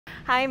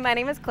Hi, my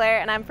name is Claire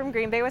and I'm from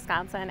Green Bay,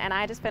 Wisconsin, and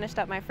I just finished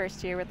up my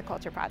first year with the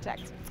Culture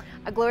Project.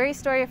 A glory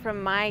story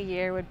from my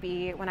year would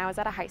be when I was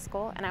at a high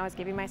school and I was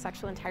giving my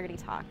sexual integrity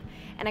talk,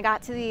 and I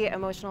got to the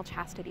emotional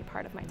chastity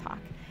part of my talk.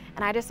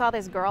 And I just saw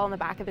this girl in the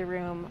back of the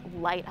room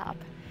light up.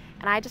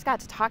 And I just got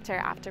to talk to her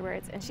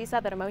afterwards, and she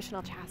said that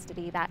emotional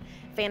chastity, that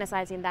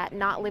fantasizing, that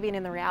not living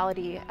in the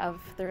reality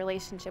of the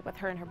relationship with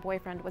her and her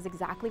boyfriend was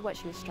exactly what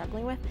she was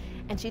struggling with.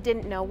 And she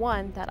didn't know,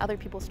 one, that other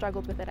people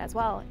struggled with it as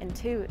well, and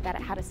two, that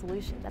it had a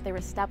solution, that there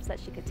were steps that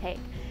she could take.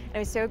 And it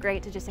was so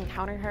great to just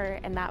encounter her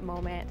in that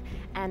moment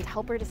and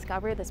help her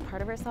discover this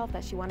part of herself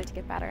that she wanted to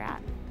get better at.